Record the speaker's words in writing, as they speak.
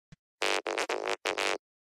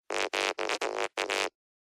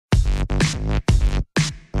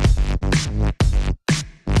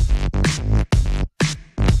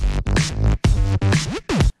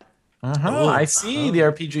I see the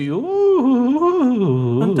RPG.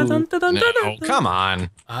 Ooh. No, come on.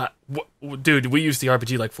 Dude, we used the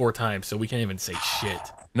RPG like 4 times, so we can't even say shit.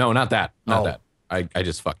 No, not that. Not that. I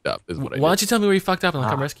just fucked up. Is what I did. Why don't you tell me where you fucked up and I'll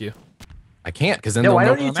come rescue you? I can't, because then No, they'll why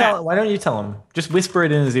know don't you where I'm at. why don't you tell him? Just whisper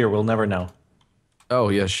it in his ear. We'll never know. Oh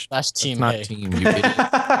yeah. That's team not A. team. You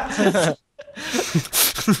idiot.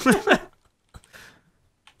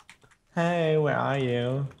 Hey, where are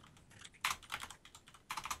you?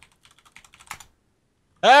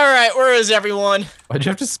 All right, where is everyone? Why'd you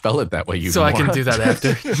have to spell it that way? You So I can moron? do that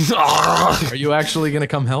after. Are you actually gonna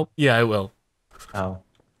come help? Yeah, I will. Oh.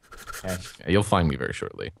 Okay. Yeah, you'll find me very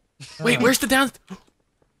shortly. Wait, where's the down?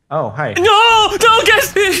 Oh, hi. No, don't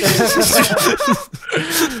guess me.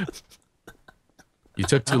 You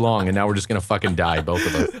took too long, and now we're just gonna fucking die, both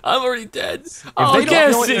of us. If I'm already dead. they Oh, don't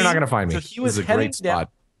know it, Gessie. they're not gonna find me. So he was this is a heading great spot.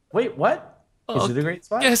 Wait, what? Is it a great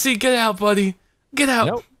spot? Gessie, get out, buddy. Get out.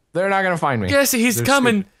 Nope, they're not gonna find me. Gessie, he's They're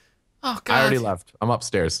coming. Oh, God. I already left. I'm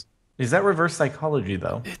upstairs. Is that reverse psychology,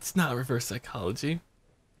 though? It's not reverse psychology.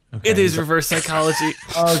 Okay. It is reverse psychology.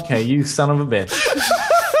 Okay, you son of a bitch.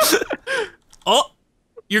 Oh,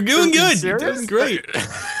 you're doing good. You're serious? doing great.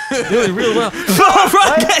 You're doing real well. Oh,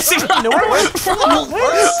 run, Gessie, run.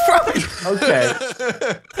 Okay.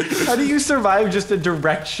 How do you survive just a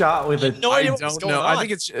direct shot with a... No idea what's going on. I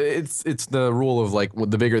think it's the rule of like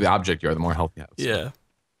the bigger the object you are, the more health you have. So. Yeah.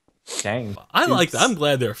 Dang. I like that. I'm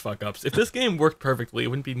glad there are fuck ups. If this game worked perfectly, it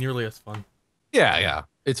wouldn't be nearly as fun. Yeah.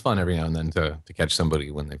 It's fun every now and then to catch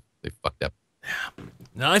somebody when they fucked up.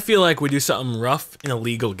 Now I feel like we do something rough and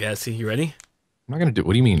illegal, Gessie. You ready? I'm not gonna do.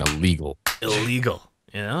 What do you mean illegal? Illegal.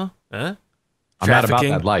 You know? Huh? I'm not about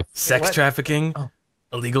Trafficking, that life. Sex What? trafficking,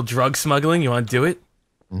 illegal drug smuggling. You want to do it?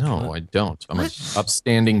 No, I don't. I'm an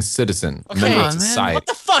upstanding citizen, a Okay. member Come of on, man. society. What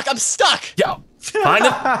the fuck? I'm stuck. Yo, find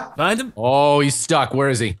him. Find him. Oh, he's stuck. Where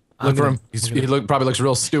is he? Look for gonna- him. He probably looks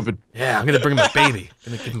real stupid. Yeah, I'm gonna bring him a baby.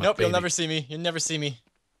 Gonna give him a Nope, baby. you'll never see me. You'll never see me.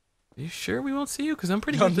 You sure we won't see you? Because I'm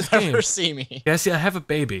pretty You'll good at this game. never see me. Gessie, I have a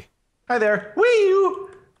baby. Hi there. Wee!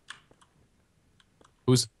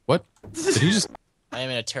 Who's what? Did he just I am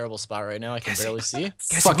in a terrible spot right now. I can barely see.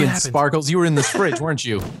 Gessie, what fucking happened? Sparkles? You were in this fridge, weren't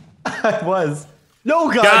you? I was.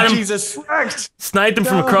 No, God, Got him. Jesus. Wrecked. Sniped him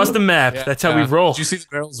from across the map. Yeah. That's how we roll. Did you see the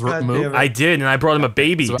barrels God move? damn it. I did, and I brought him a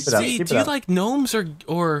baby. So- Keep it up, See, keep do it you up. like gnomes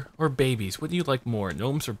or babies? What do you like more,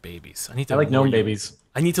 gnomes or babies? I need to. I like lure gnome you. babies.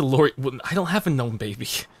 I need to lure. Well, I don't have a gnome baby.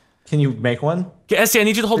 Can you make one? Gessie, I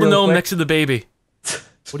need you to hold the Real gnome quick. next to the baby.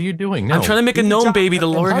 What are you doing? No. I'm trying to make a Good gnome job. baby to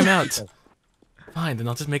lure him out. Fucking Fine, then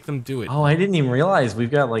I'll just make them do it. Oh, I didn't even realize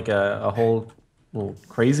we've got like a whole little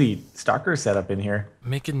crazy stalker setup in here.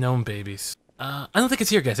 Making gnome babies. I don't think it's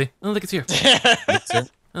here, Gessie. I don't think it's here. I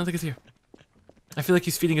don't think it's here. I feel like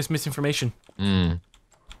he's feeding us misinformation.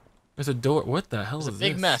 There's a door. What the hell It's a is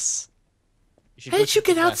big this? mess. should How go did to you the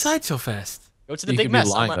get big mess. outside so fast? Go to the You big could be mess.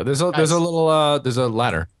 lying, I'm though. a- There's a guys, little there's a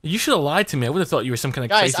ladder. You should have lied to me. I would have thought you were some kind of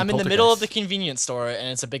Guys, crazy I'm in the middle of the poltergeist. convenience store and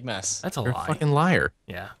it's a big mess. That's a You're a lie. fucking liar.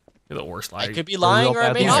 Yeah, you're the worst I liar. could be lying real or I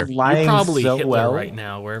bad may liar. not. be. Lying You're probably so Hitler well. right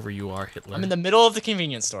now, wherever you are, Hitler. I'm in the middle of the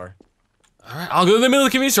convenience store. All right, I'll go to the middle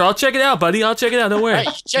of the convenience store. I'll check it out, buddy. I'll check it out. Don't worry.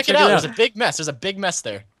 Hey, check it out. There's a big mess. There's a big mess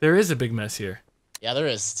there. There is a big mess here. Yeah, there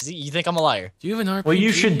is. See, you think I'm a liar? Do you have an RPG? What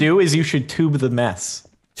you should do is you should tube the mess.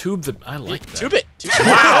 Tube the. I like that. Tube it. Tube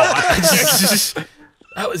it.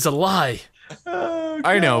 That was a lie.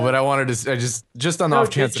 I know, but I wanted to. I just on the No, off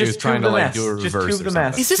chance that he was just trying tube to the like mess. do a Just reverse tube or the mess.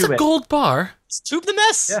 something. Is this Tube a it. gold bar? Just tube the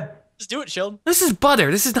mess. Yeah. Just do it, Shield. This is butter.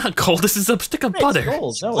 This is not gold. This is a stick of butter.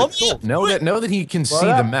 Gold. No, Blow it's me gold. Know that he can see it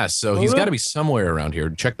the up. mess, so Blow he's it got up. to be somewhere around here.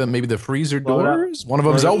 Check maybe the freezer Blow it up. doors. One of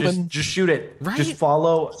them's Just- open. Just shoot it. Right? Just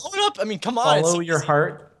follow Blow it up. I mean, come on. follow it's your easy.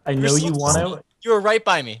 heart. I know You're you so want easy. to. You were right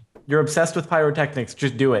by me. You're obsessed with pyrotechnics.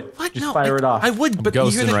 Just do it. What? Just No, fire it off. I would, I'm but you hear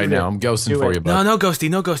ghosting that- right now. I'm ghosting Do for it. you, No, bud. no, ghosty,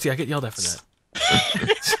 no ghosty. I get yelled at for that.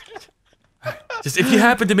 Just if you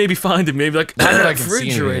happen to maybe find him, maybe like Not that I can see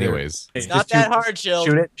anything refrigerator. anyways. It's Just not that shoot- hard, Shield.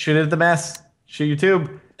 Shoot it. Shoot it at the mess. Shoot your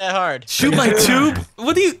tube. That hard. Shoot my tube?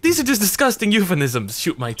 What do you? These are just disgusting euphemisms.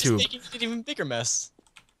 Shoot my tube. Making it an even bigger mess.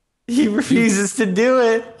 He refuses to do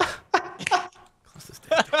it.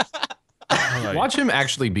 Watch him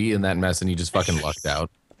actually be in that mess and he just fucking lucked out.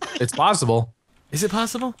 It's possible. Is it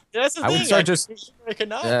possible? That's the I would thing. start just- I could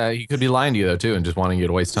not. He could be lying to you though too, and just wanting you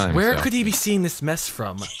to waste time. Where so. could he be seeing this mess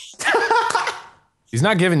from? He's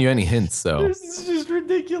not giving you any hints, so. This is just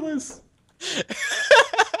ridiculous.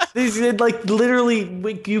 These like literally,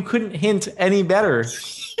 you couldn't hint any better.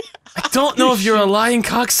 I don't know if you're a lying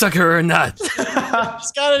cocksucker or not.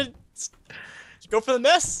 Just gotta go for the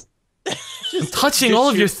mess. I'm touching all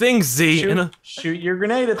of your things, Z. Shoot, and shoot your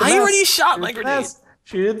grenade at the I mess. already shot Shoot my at the grenade. mess.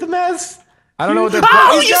 Shoot at the mess. I don't know what they're.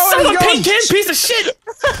 Oh, He's you going, son of he's a going. paint can piece of shit!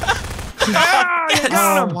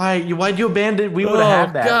 Oh, why'd you abandon? We would have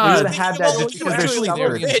had that. God. We would have had that just You because they're actually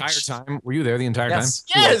Were you there stubborn. the entire time? Were you there the entire Yes.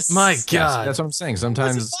 Yes. My time? God. That's what I'm saying.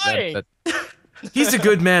 Sometimes What's he lying? that He's a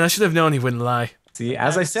good man. I should have known he wouldn't lie. See,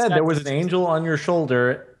 as I said, there was an angel on your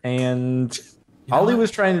shoulder, and all he what?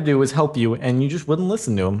 was trying to do was help you, and you just wouldn't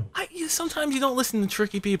listen to him. Sometimes you don't listen to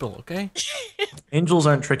tricky people, okay? Angels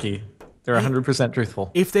aren't tricky. They're 100%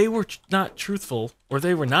 truthful. If they were not truthful, or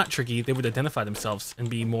they were not tricky, they would identify themselves and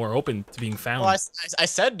be more open to being found. Well, I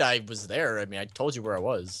said I was there. I mean, I told you where I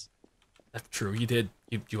was. That's true. You did.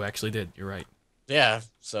 You actually did. You're right. Yeah,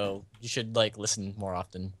 so you should like listen more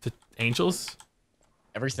often. To angels?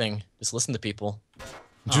 Everything. Just listen to people.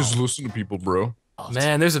 just listen to people, bro.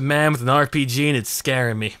 Man, there's a man with an RPG and it's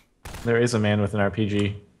scaring me. There is a man with an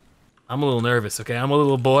RPG. I'm a little nervous, okay? I'm a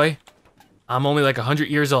little boy. I'm only like 100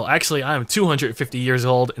 years old. Actually, I'm 250 years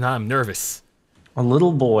old and I'm nervous. A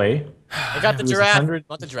little boy. I got the Who's giraffe. 100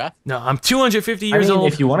 Want the giraffe? No, I'm 250 I years mean,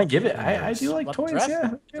 old. if you want to give it, I do like What, toys, giraffe?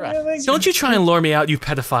 yeah. Giraffe. Yeah, like- Don't you try and lure me out, you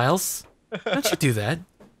pedophiles. Don't you do that.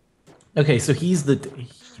 Okay, so he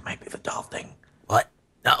might be the doll thing. What?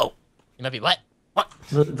 No. You might be what?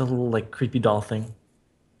 The little, like, creepy doll thing.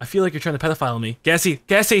 I feel like you're trying to pedophile me. Gassy,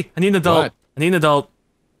 I need an adult. What? I need an adult.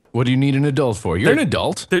 What do you need an adult for? You're an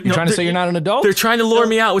adult. You're trying to say you're not an adult? They're trying to lure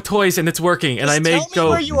me out with toys and it's working, and Just I may tell me go.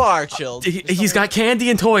 where you are, Chilled. He's got candy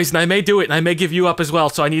and toys, and I may do it, and I may give you up as well.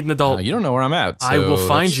 So I need an adult. You don't know where I'm at. I will so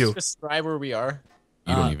find you. Describe where we are.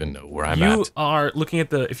 You don't even know where I'm You at. are looking at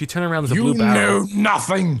the. If you turn around, there's a You blue barrel. know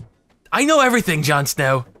nothing. I know everything, Jon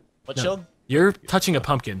Snow. What, Chilled? You're touching a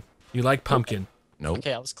pumpkin. You like pumpkin. Nope.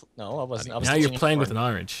 Okay, I was. No, I wasn't. I was Now you're touching playing with an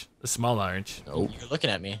corn. orange, a small orange. Nope. You're looking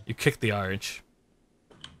at me. You kicked the orange.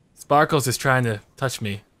 Sparkles is trying to touch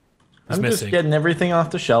me. He's I'm missing. just getting everything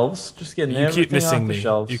off the shelves. Just getting You everything keep missing off the me.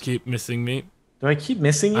 shelves. You keep missing me. Do I keep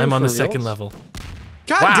missing you? I'm on for the second reals? level.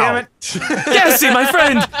 God Wow. damn it. Gassy, my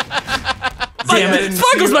friend. Damn it.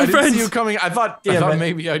 Sparkles, my I didn't friend. see you coming. I thought Damn it.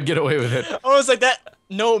 maybe I'd get away with it. I was like, that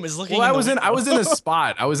gnome is looking. Well, I the was in window. a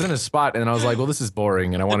spot. I was in a spot, and I was like, well, this is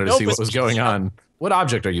boring, and I wanted to Nope, see what it's was going peeking on. What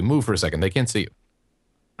object are you? Move for a second. They can't see you.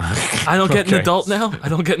 I don't get an Okay. adult now. I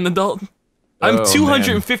don't get an adult. I'm Oh,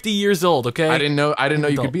 250 years old. Okay. I didn't know you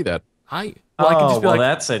Adult. could be that. I Oh, could just be well,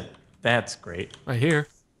 like that's great. right here.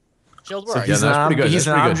 Chilled, So where are he's, you? that's pretty good, he's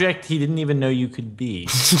that's an pretty good. object he didn't even know you could be.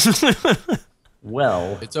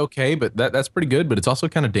 Well, It's okay, but that's pretty good. But it's also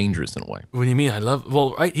kind of dangerous in a way. What do you mean? I love.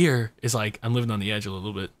 Well, right here is like I'm living on the edge a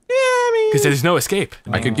little bit Yeah, I mean, because there's no escape.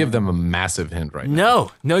 I could give them a massive hint right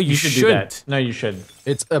now. No, you, you should do shouldn't. that. No, you should.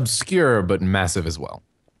 It's obscure but massive as well.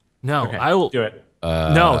 No, Okay, I will. do it.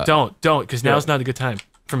 No, don't, because now's it. not a good time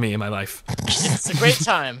for me in my life. It's a great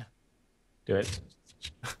time. Do it.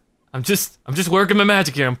 I'm just working my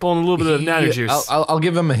magic here. I'm pulling a little bit of nanner Yeah, juice. I'll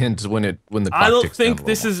give them a hint when the clock I don't ticks down think a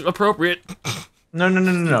this little is appropriate.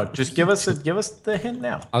 No. Just give us the hint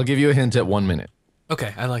now. more. I'll give you a hint at 1 minute.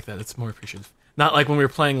 Okay, I like that. It's more appreciative. Not like when we were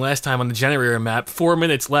playing last time on the generator map. 4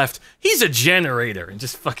 minutes left. He's a generator, and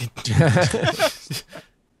just fucking.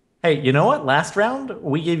 Hey, you know what? Last round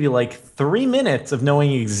we gave you like 3 minutes of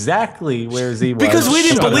knowing exactly where Z was. Because we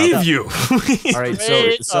didn't Shut up. believe you. All right,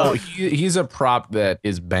 Great. he's a prop that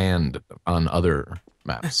is banned on other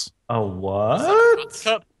maps. Oh what?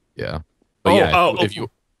 Cup. Yeah. But Oh, yeah, oh, if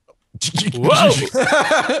you Whoa!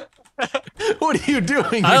 What are you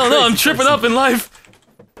doing? I don't know. I'm tripping up in life.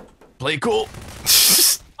 Play cool.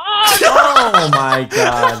 Oh my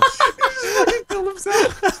god.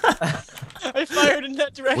 I fired in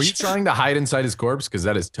that direction. Were you trying to hide inside his corpse? Because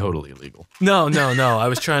that is totally illegal. No. I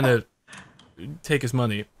was trying to take his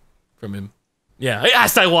money from him. Yeah,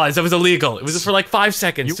 yes, I was. That was illegal. It was for like 5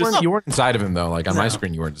 seconds. You weren't inside of him though. Like on my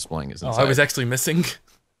screen, you weren't displaying his Oh, inside. I was actually missing.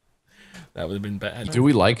 That would have been bad. Do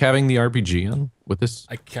we like having the RPG on with this?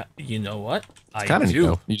 I can't. You know what? I Kind of do.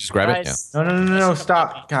 new. You just grab it. Yeah. Guys, No,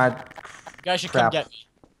 stop. God. you guys should Crap. come get me.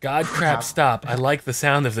 God crap! Stop! I like the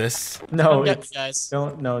sound of this. No, Come get me, it's guys.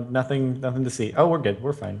 nothing to see. Oh, we're good.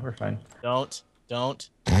 We're fine. Don't. Z,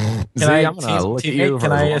 I- I'm gonna look at teammate, you for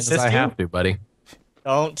can as I long as assist I you? have to, buddy.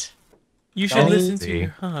 Don't. You should Don't listen to see. your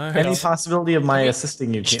heart. Any possibility of my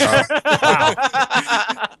assisting you?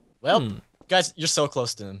 Well, guys, you're so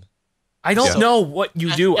close to him. I don't Yeah. know what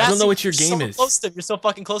you do. I don't know what your You're game so is. Close to him. You're so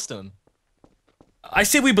fucking close to him. I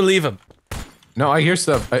say we believe him. No, I hear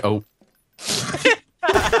stuff. Oh,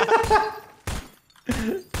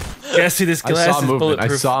 Yeah, see this I glass saw is movement. I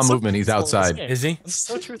bulletproof. saw So movement. He's truthful in this outside. game. Is he? It's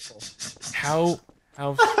so truthful. How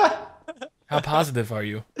how positive are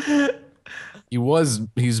you?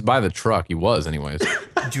 He's by the truck. He was, anyways.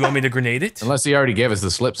 Do you want me to grenade it? Unless he already gave us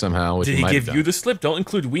the slip somehow. Which Did he might give have you done. the slip? Don't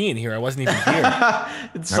include we in here. I wasn't even here.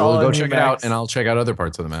 It's I will all go on you, check it out, Max. and I'll check out other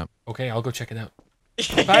parts of the map. Okay, I'll go check it out.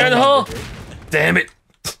 Fire in the hole! Damn it!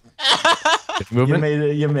 You Movement. made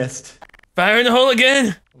it. You missed. Fire in the hole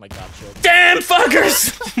again! Oh my god, Chill. Damn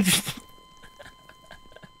fuckers!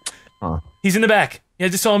 Huh. He's in the back. Yeah, I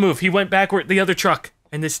just saw him move. He went backward the other truck.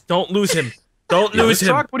 And this, don't lose him. Don't Yeah, lose this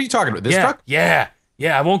him. truck? What are you talking about? This yeah, truck?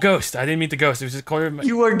 yeah, I won't ghost. I didn't mean to ghost. It was just a corner of my...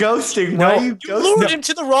 You were ghosting. No. Why are you You ghosting? lured him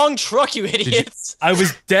to the wrong truck, you idiots. I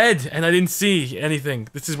was dead and I didn't see anything.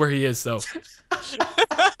 This is where he is, though.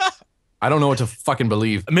 I don't know what to fucking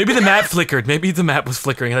believe. Maybe the map flickered. Maybe the map was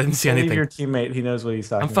flickering and I didn't see Believe anything. your teammate. He knows what he's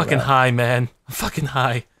talking I'm fucking about. high, man. I'm fucking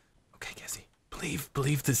high. Okay, Cassie.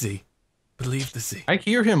 Believe the Z. Believe the Z. I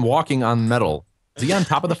hear him walking on metal. Is he on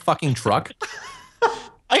top of the fucking truck?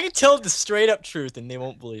 I can tell the straight up truth and they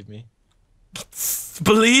won't believe me.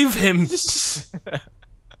 Believe him.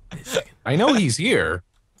 I know he's here.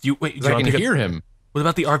 You wait. Do 'cause you I want can to pick hear up, him. what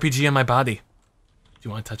about the RPG on my body? Do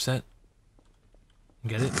you want to touch that?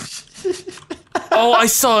 Get it? Oh, I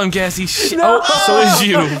saw him, Gassy. No! Oh, so is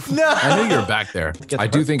you. No. I know you're back there. Get I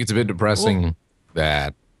the do part. think it's a bit depressing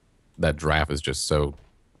that that giraffe is just so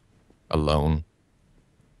alone.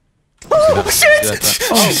 Oh shit!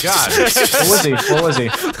 Oh god! What was he? What was he?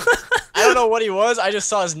 I don't know what he was. I just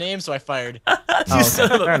saw his name, so I fired. Oh, okay.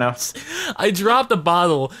 Fair enough. I dropped a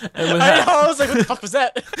bottle and I know. I was like, what the fuck was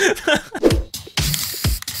that?